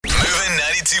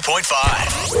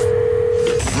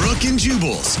92.5. Brooke and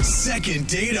Jubal's second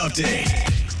date update.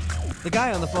 The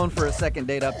guy on the phone for a second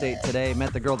date update today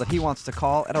met the girl that he wants to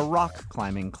call at a rock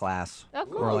climbing class. Oh,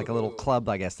 cool. Or like a little club,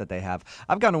 I guess, that they have.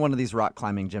 I've gone to one of these rock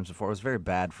climbing gyms before. It was very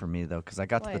bad for me, though, because I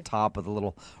got to Why? the top of the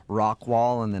little rock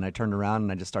wall, and then I turned around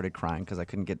and I just started crying because I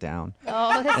couldn't get down.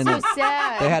 Oh, that's And so then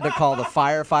sad. They had to call the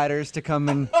firefighters to come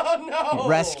and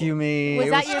rescue me. Was It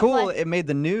that was your cool. flight? It made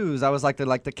the news. I was like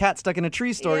the cat stuck in a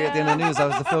tree story at the end of the news. That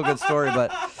was the feel-good story,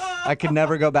 but I could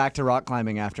never go back to rock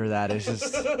climbing after that. It's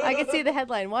just I could see the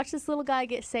headline. Watch this little guy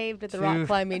get saved at the rock Too-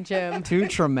 climbing gym. too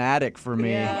traumatic for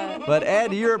me. Yeah. But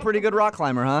Ed, you're a pretty good rock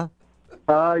climber, huh?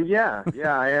 Yeah,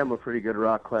 I am a pretty good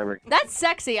rock climber. That's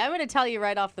sexy. I'm going to tell you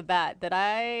right off the bat that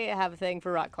I have a thing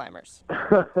for rock climbers.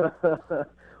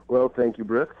 Well, thank you,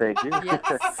 Brooke. Thank you.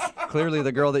 Yes. Clearly,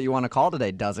 the girl that you want to call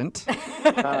today doesn't.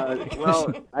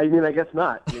 Well, I mean, I guess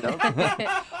not, you know.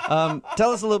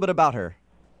 Tell us a little bit about her.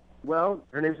 Well,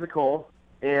 her name's Nicole,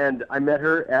 and I met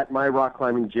her at my rock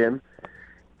climbing gym,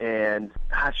 and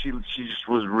she just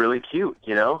was really cute,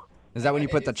 you know. Is that when you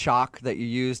put the chalk that you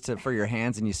used for your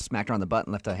hands and you smacked her on the butt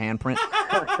and left a handprint?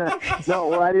 No,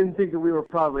 well, I didn't think that we were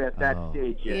probably at that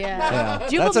stage yet. Yeah. Yeah.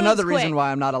 Jubal That's another moves reason quick.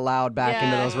 why I'm not allowed back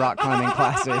into Yeah. those rock climbing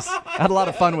classes. I had a lot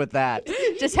of fun with that.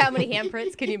 Just how many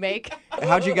handprints can you make?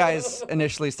 How'd you guys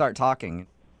initially start talking?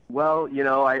 Well, you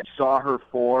know, I saw her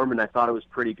form, and I thought it was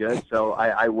pretty good, so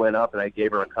I went up and I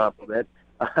gave her a compliment.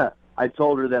 I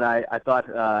told her that I thought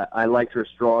I liked her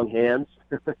strong hands.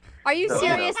 Are you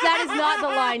serious? That is not the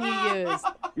line you used.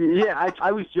 Yeah,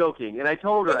 I was joking, and I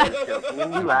told her I was joking,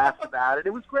 and we laughed about it.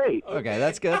 It was great. Okay,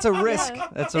 that's good. That's a risk.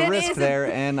 That's a It risk is.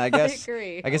 there, and I guess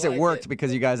agree. I guess it worked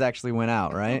because you guys actually went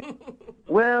out, right?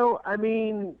 Well, I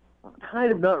mean,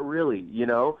 kind of not really, you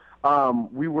know.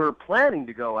 We were planning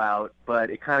to go out, but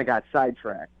it kind of got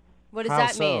sidetracked. What does How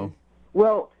that so? mean?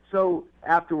 Well, so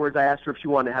afterwards I asked her if she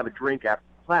wanted to have a drink after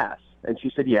class, and she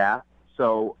said yeah.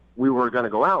 So we were going to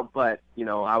go out, but, you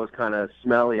know, I was kind of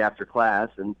smelly after class,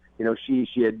 and, you know, she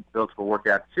had built for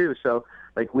workout too, so,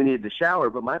 like, we needed to shower,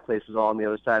 but my place was all on the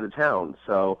other side of town,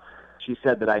 so she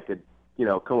said that I could, you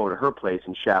know, come over to her place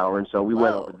and shower, and so we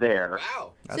went Whoa. over there.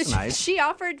 That's So nice. she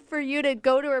offered for you to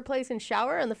go to her place and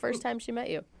shower on the first time she met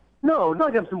you. No, not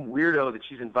like I'm some weirdo that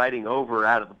she's inviting over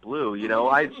out of the blue. You know,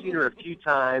 I'd seen her a few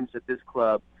times at this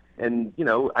club, and you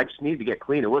know, I just needed to get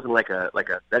clean. It wasn't like a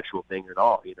sexual thing at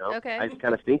all. You know, Okay. I was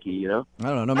kind of stinky. You know. I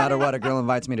don't know. No matter what, a girl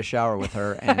invites me to shower with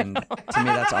her, and to me,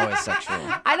 that's always sexual.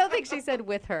 I don't think she said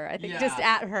with her. I think just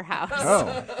at her house.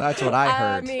 Oh, that's what I I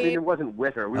heard. I mean, it mean, wasn't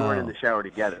with her. We weren't in the shower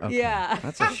together. yeah.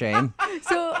 That's a shame.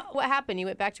 So what happened? You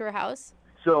went back to her house?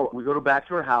 So we go back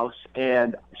to her house,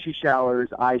 and she showers,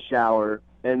 I shower,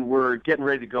 and we're getting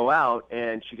ready to go out,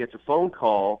 and she gets a phone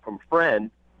call from a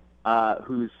friend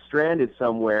who's stranded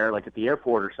somewhere, like at the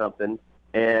airport or something,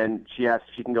 and she asks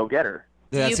if she can go get her.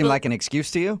 Did that You seem bel- like an excuse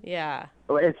to you? Yeah.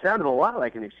 Well, it sounded a lot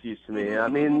like an excuse to me. I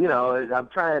mean, you know, I'm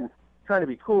trying to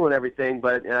be cool and everything,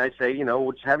 but and I say, you know,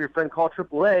 we'll just have your friend call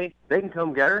AAA. They can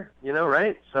come get her, you know,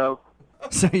 right? So,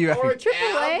 So you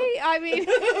AAA? I mean,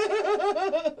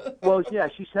 well, yeah,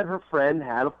 she said her friend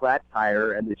had a flat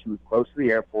tire and that she was close to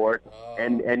the airport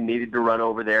and needed to run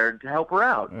over there to help her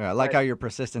out. Yeah, I like how you're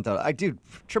persistent though. Dude,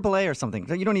 AAA or something.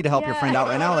 You don't need to help your Yeah. friend out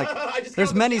right now. Like,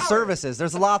 there's many services.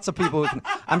 There's lots of people who can.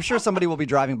 I'm sure somebody will be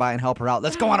driving by and help her out.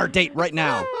 Let's go on our date right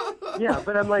now. Yeah,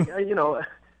 but I'm like, you know,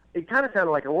 it kind of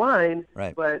sounded like a line,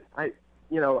 Right. but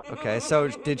you know, Okay, so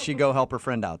did she go help her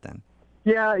friend out then?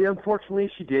 yeah,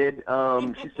 unfortunately she did.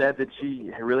 She said that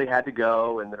she really had to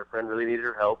go and that her friend really needed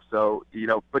her help. So, you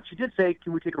know, but she did say,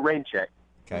 can we take a rain check?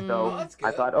 Okay. So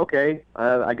I thought, okay,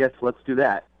 I guess let's do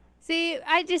that. see,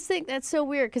 I just think that's so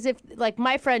weird because if, like,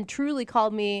 my friend truly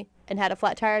called me and had a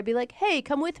flat tire, I'd be like, hey,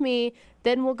 come with me.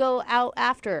 Then we'll go out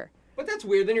after. But that's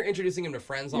weird. Then you're introducing him to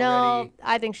friends No, already.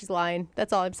 I think she's lying.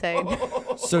 That's all I'm saying.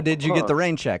 So did you get the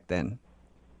rain check then?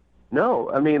 No,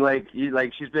 I mean, like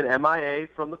she's been MIA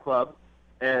from the club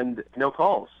and no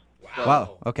calls.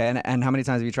 Wow. Okay, and how many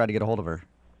times have you tried to get a hold of her?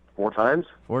 4 times.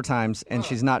 4 times, and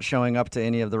she's not showing up to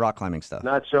any of the rock climbing stuff.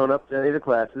 Not showing up to any of the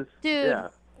classes. Dude, Yeah.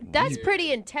 that's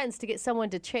pretty intense to get someone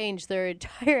to change their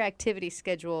entire activity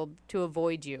schedule to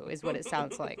avoid you, is what it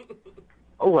sounds like.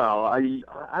 Oh well, I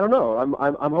don't know.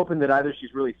 I'm hoping that either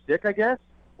she's really sick, I guess,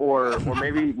 or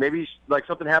maybe like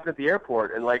something happened at the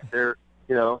airport and like they're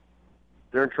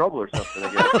in trouble or something.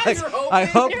 I guess.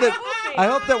 I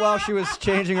hope that while she was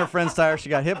changing her friend's tire, she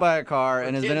got hit by a car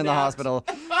and has been in the hospital,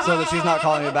 so that she's not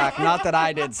calling me back. Not that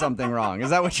I did something wrong. Is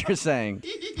that what you're saying?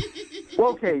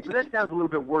 Well, okay, but that sounds a little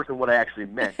bit worse than what I actually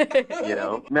meant. You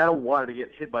know, I mean, I don't want her to get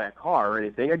hit by a car or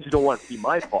anything. I just don't want it to be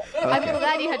my fault. I'm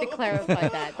glad you had to clarify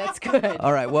that. That's good. Good.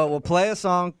 All right, well, we'll play a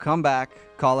song, come back,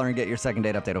 call her, and get your second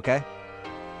date update, okay?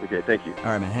 Okay, thank you. All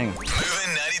right, man, hang on. Moving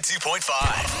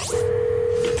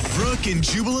 92.5. Brooke and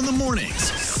Jubal in the mornings.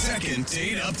 Second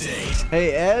date update.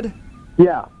 Hey, Ed?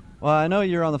 Yeah. Well, I know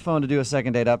you're on the phone to do a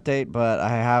second date update, but I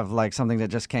have like something that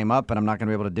just came up, and I'm not going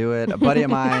to be able to do it. A buddy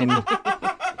of mine,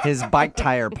 his bike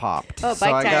tire popped. Oh, so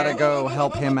bike I got to tire. go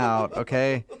help him out,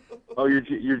 okay? Oh,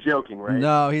 you're joking, right?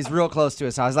 No, he's real close to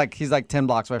his house. He's like 10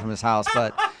 blocks away from his house,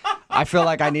 but I feel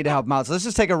like I need to help him out. So let's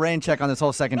just take a rain check on this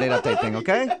whole second date update thing,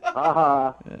 okay?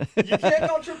 You can't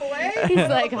call AAA? He's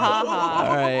like, ha ha.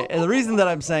 All right. And the reason that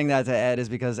I'm saying that to Ed is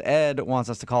because Ed wants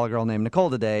us to call a girl named Nicole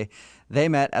today. They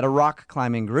met at a rock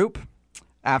climbing group.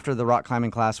 After the rock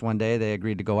climbing class one day, they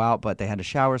agreed to go out, but they had to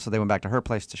shower, so they went back to her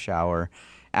place to shower.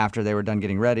 After they were done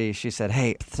getting ready, she said,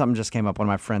 hey, something just came up. One of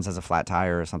my friends has a flat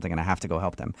tire or something, and I have to go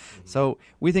help them. So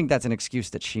we think that's an excuse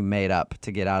that she made up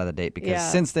to get out of the date because Yeah.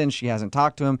 since then she hasn't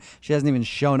talked to him. She hasn't even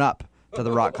shown up to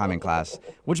the rock climbing class,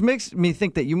 which makes me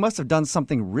think that you must have done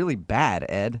something really bad,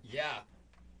 Ed. Yeah.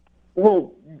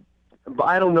 Well,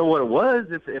 I don't know what it was.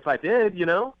 If I did, Did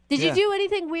Yeah. you do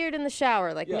anything weird in the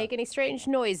shower, like Yeah. make any strange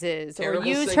noises Terrible or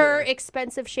use singer. her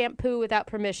expensive shampoo without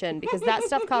permission? Because that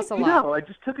stuff costs a lot. No, I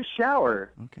just took a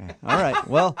shower. Okay. All right.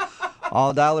 Well,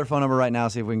 I'll dial her phone number right now,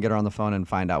 see if we can get her on the phone and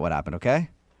find out what happened, okay?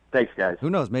 Thanks, guys. Who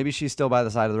knows? Maybe she's still by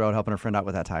the side of the road helping her friend out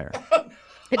with that tire.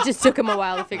 It just took him a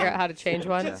while to figure out how to change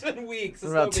one. It's been weeks.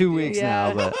 It's About no big 2 deal. weeks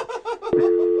Yeah. now, but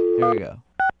here we go.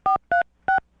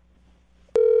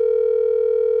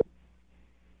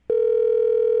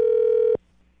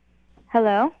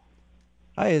 Hello?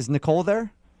 Hi, is Nicole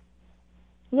there?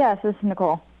 Yes, this is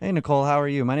Nicole. Hey, Nicole, how are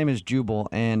you? My name is Jubal,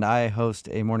 and I host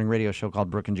a morning radio show called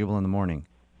Brooke and Jubal in the Morning.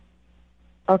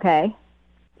 Okay.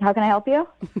 How can I help you?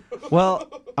 Well,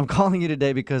 I'm calling you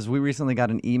today because we recently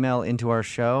got an email into our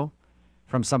show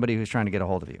from somebody who's trying to get a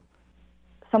hold of you.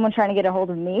 Someone trying to get a hold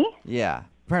of me? Yeah.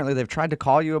 Apparently, they've tried to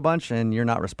call you a bunch, and you're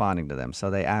not responding to them. So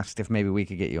they asked if maybe we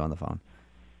could get you on the phone.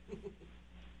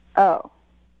 Oh.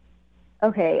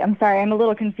 Okay, I'm sorry. I'm a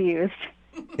little confused.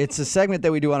 It's a segment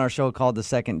that we do on our show called the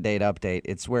Second Date Update.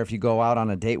 It's where if you go out on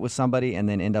a date with somebody and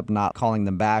then end up not calling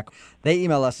them back, they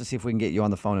email us to see if we can get you on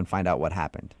the phone and find out what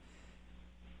happened.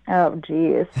 Oh,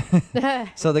 geez.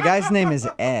 So the guy's name is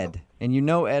Ed, and you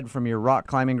know Ed from your rock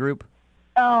climbing group?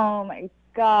 Oh, my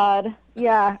God.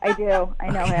 Yeah, I do. I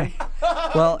know him.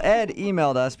 Well, Ed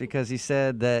emailed us because he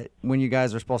said that when you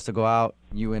guys were supposed to go out,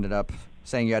 you ended up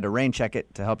saying you had to rain check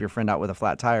it to help your friend out with a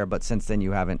flat tire, but since then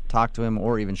you haven't talked to him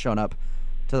or even shown up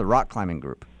to the rock climbing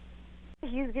group.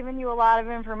 He's given you a lot of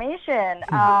information.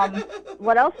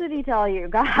 What else did he tell you?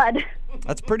 God.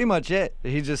 That's pretty much it.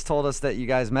 He just told us that you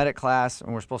guys met at class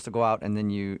and were supposed to go out, and then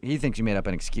he thinks you made up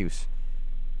an excuse.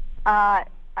 I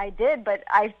did, but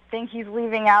I think he's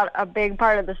leaving out a big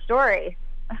part of the story.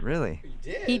 Really?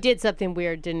 He did something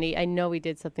weird, didn't he? I know he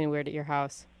did something weird at your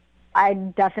house. I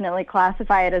definitely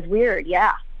classify it as weird,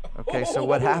 yeah. Okay, so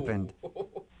what happened?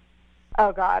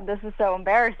 Oh, God, this is so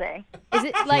embarrassing. Is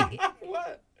it like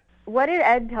What? What did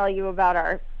Ed tell you about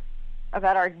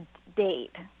our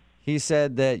date? He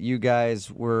said that you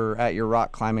guys were at your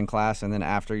rock climbing class, and then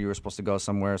after you were supposed to go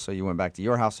somewhere, so you went back to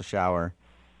your house to shower,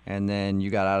 and then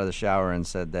you got out of the shower and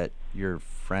said that your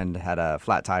friend had a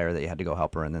flat tire that you had to go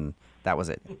help her, and then that was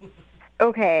it.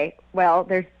 Okay, well,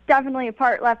 there's definitely a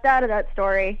part left out of that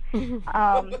story.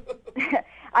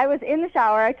 I was in the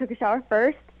shower. I took a shower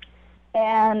first,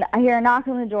 and I hear a knock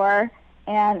on the door,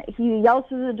 and he yells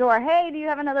through the door, "Hey, do you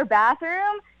have another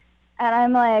bathroom?" And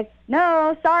I'm like,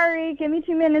 "No, sorry, give me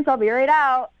 2 minutes. I'll be right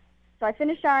out." So I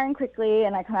finish showering quickly,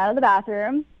 and I come out of the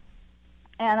bathroom,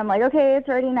 and I'm like, "Okay, it's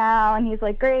ready now." And he's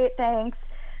like, "Great, thanks."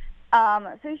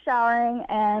 So he's showering,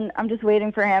 and I'm just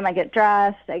waiting for him. I get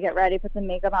dressed, I get ready, put some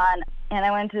makeup on, and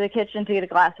I went to the kitchen to get a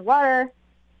glass of water,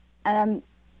 and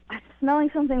I'm smelling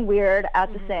something weird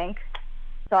at the sink.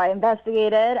 So I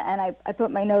investigated, and I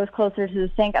put my nose closer to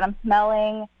the sink, and I'm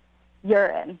smelling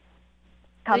urine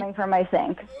coming from my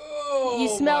sink. you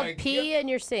Oh, smelled my pee in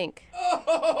your sink?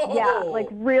 God. Yeah, like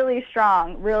really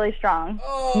strong, really strong.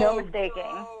 No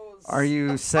mistaking. gross. Are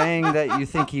you saying that you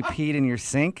think he peed in your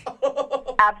sink?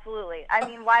 Absolutely. I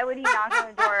mean, why would he knock on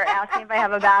the door, ask me if I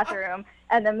have a bathroom,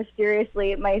 and then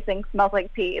mysteriously my sink smells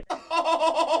like pee?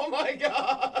 Oh my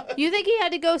God. You think he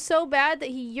had to go so bad that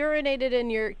he urinated in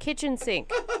your kitchen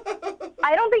sink?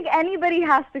 I don't think anybody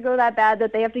has to go that bad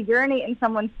that they have to urinate in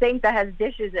someone's sink that has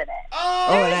dishes in it.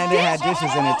 Oh, and it had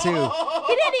dishes in it too.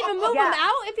 He didn't even move Yeah. him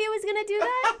out if he was going to do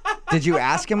that? Did you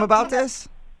ask him about this?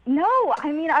 No,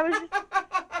 I mean, I was just,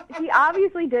 he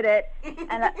obviously did it,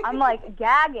 and I'm like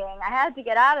gagging. I had to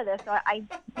get out of this, so I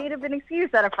made up an excuse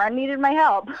that a friend needed my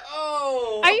help.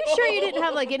 Oh. Are you sure you didn't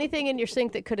have like anything in your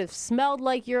sink that could have smelled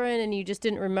like urine and you just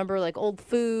didn't remember like old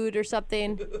food or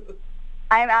something?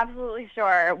 I'm absolutely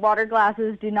sure water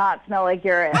glasses do not smell like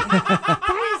urine.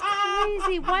 That is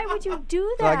crazy. Why would you do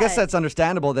that? Well, I guess that's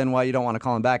understandable then why you don't want to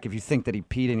call him back if you think that he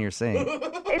peed in your sink.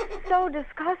 It's so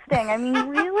disgusting. I mean,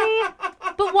 really?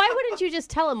 But why wouldn't you just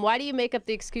tell him? Why do you make up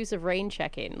the excuse of rain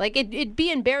checking? Like, it'd be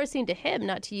embarrassing to him,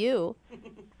 not to you.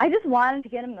 I just wanted to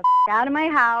get him the out of my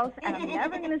house, and I'm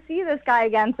never going to see this guy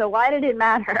again, so why did it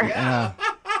matter? Yeah.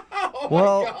 Oh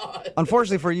Well,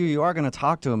 unfortunately for you, you are going to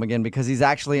talk to him again because he's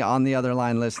actually on the other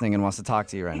line listening and wants to talk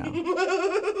to you right now.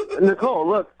 Nicole,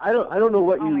 look, I don't know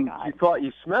what Oh my you God. thought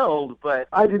you smelled, but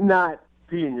I did not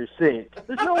pee in your sink.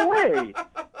 There's no way.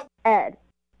 Ed,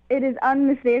 it is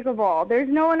unmistakable. There's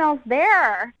no one else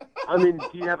there. I mean,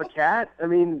 do you have a cat? I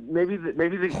mean, maybe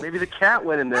the cat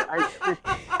went in there.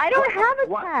 I don't have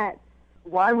a What? cat.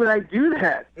 Why would I do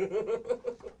that?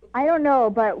 I don't know,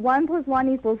 but 1 +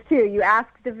 1 = 2. You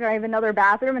asked if I have another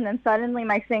bathroom, and then suddenly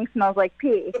my sink smells like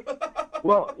pee.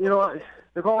 Well, you know,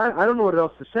 Nicole, I don't know what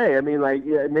else to say. I mean, like,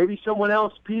 yeah, maybe someone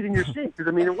else peed in your sink.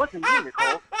 Because, I mean, it wasn't me,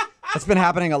 Nicole. It's been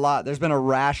happening a lot. There's been a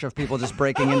rash of people just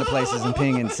breaking into places and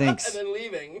peeing in sinks. And then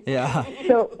leaving. Yeah.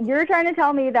 So you're trying to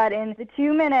tell me that in the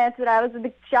 2 minutes that I was in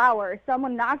the shower,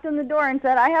 someone knocked on the door and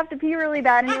said, I have to pee really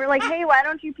bad, and you were like, hey, why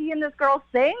don't you pee in this girl's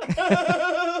sink?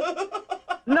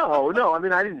 No. I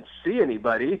mean, I didn't see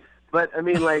anybody. But, I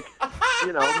mean, like,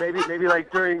 you know, maybe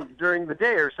like during the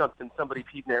day or something, somebody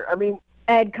peed in there. I mean,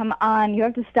 Ed, come on. You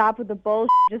have to stop with the bullshit.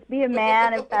 Just be a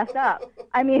man and fess up.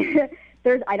 I mean,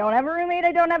 I don't have a roommate.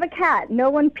 I don't have a cat. No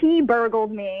one pee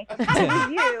burgled me. It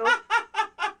was you.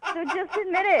 So just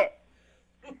admit it.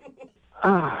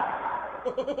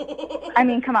 I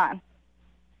mean, come on.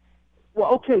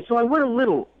 well, okay, so I went a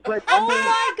little. But, Oh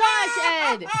my gosh,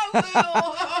 Ed!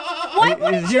 Why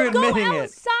wouldn't You you go admitting it.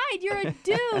 outside? You're a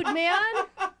dude, man.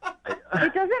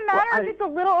 It doesn't matter Well, if it's a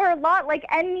little or a lot. Like,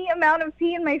 any amount of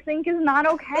pee in my sink is not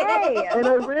okay. and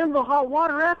I ran the hot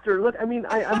water after. Look, I mean,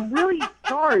 I'm really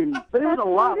sorry, but it was That's a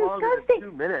lot so longer than disgusting.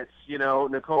 2 minutes, you know,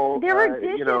 Nicole. There were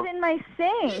dishes you know, in my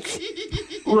sink.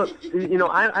 look, you know,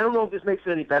 I don't know if this makes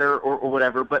it any better or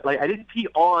whatever, but like I didn't pee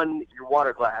on your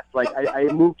water glass. Like I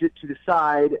moved it to the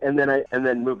side and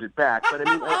then moved it back. But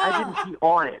I mean, I didn't pee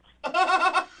on it.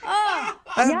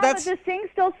 Yeah, That's but the sink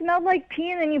still smelled like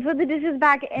pee, and then you put the dishes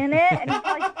back in it, and it's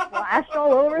like splashed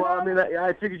all over Well, I them. mean,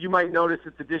 I figured you might notice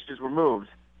that the dishes were moved.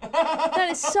 That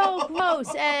is so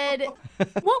gross, Ed.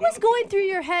 What was going through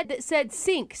your head that said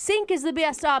sink? Sink is the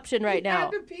best option right now.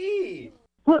 Had to pee.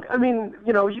 Look, I mean,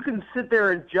 you know, you can sit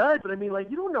there and judge, but I mean, like,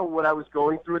 you don't know what I was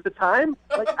going through at the time.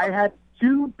 Like, I had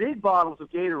 2 big bottles of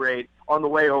Gatorade on the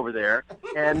way over there,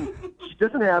 and she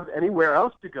doesn't have anywhere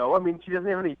else to go. I mean, she doesn't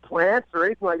have any plants or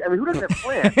anything like. I mean, who doesn't have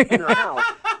plants in her house?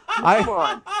 Come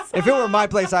on. if it were my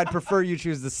place, I'd prefer you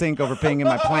choose the sink over peeing in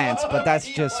my plants, but that's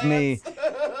just me.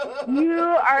 You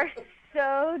are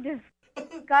so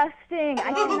disgusting.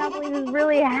 I cannot believe this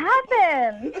really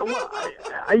happened. Well,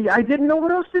 I didn't know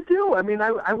what else to do. I mean,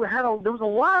 there was a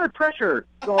lot of pressure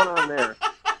going on there.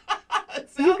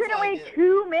 You couldn't wait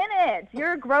 2 minutes.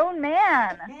 You're a grown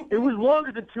man. It was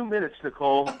longer than 2 minutes,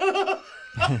 Nicole.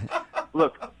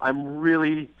 Look, I'm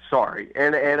really sorry,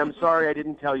 and I'm sorry I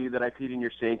didn't tell you that I peed in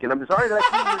your sink, and I'm sorry that I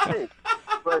peed in your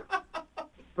sink.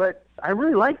 But I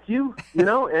really liked you, you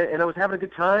know, and I was having a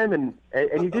good time, and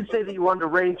you did say that you wanted a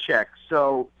rain check,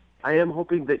 so I am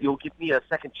hoping that you'll give me a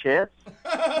second chance.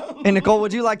 Hey, Nicole,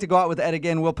 would you like to go out with Ed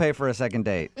again? We'll pay for a second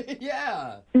date.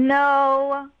 Yeah.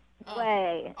 No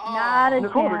way. Not a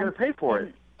Nicole, we're going chance. to pay for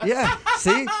it. Yeah,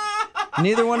 see?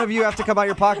 Neither one of you have to come out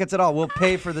your pockets at all. We'll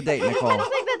pay for the date, Nicole. I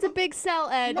think that's a big sell,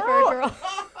 Ed, for No. a girl.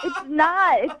 It's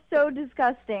not. It's so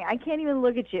disgusting. I can't even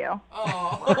look at you.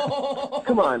 Oh.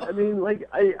 Come on. I mean, like,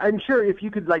 I'm sure if you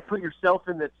could, like, put yourself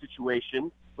in that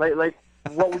situation, like,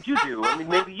 what would you do? I mean,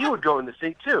 maybe you would go in the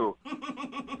sink, too.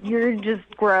 You're just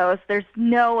gross. There's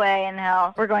no way in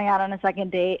hell we're going out on a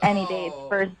second date, any date,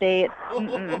 first date.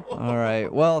 Mm-mm. All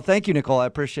right. Well, thank you, Nicole. I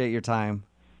appreciate your time.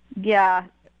 Yeah.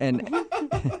 And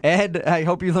Ed, I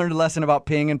hope you learned a lesson about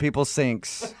peeing in people's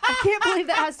sinks. I can't believe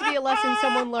that has to be a lesson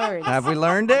someone learns. Have we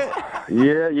learned it?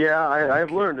 Yeah,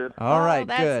 I've learned it. All right,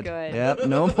 that's good. good. Yep,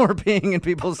 no more peeing in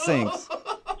people's sinks.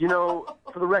 You know,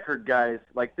 for the record, guys,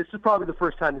 like, this is probably the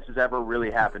first time this has ever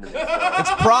really happened to me. It's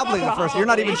probably the first. You're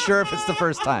not even sure if it's the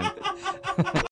first time.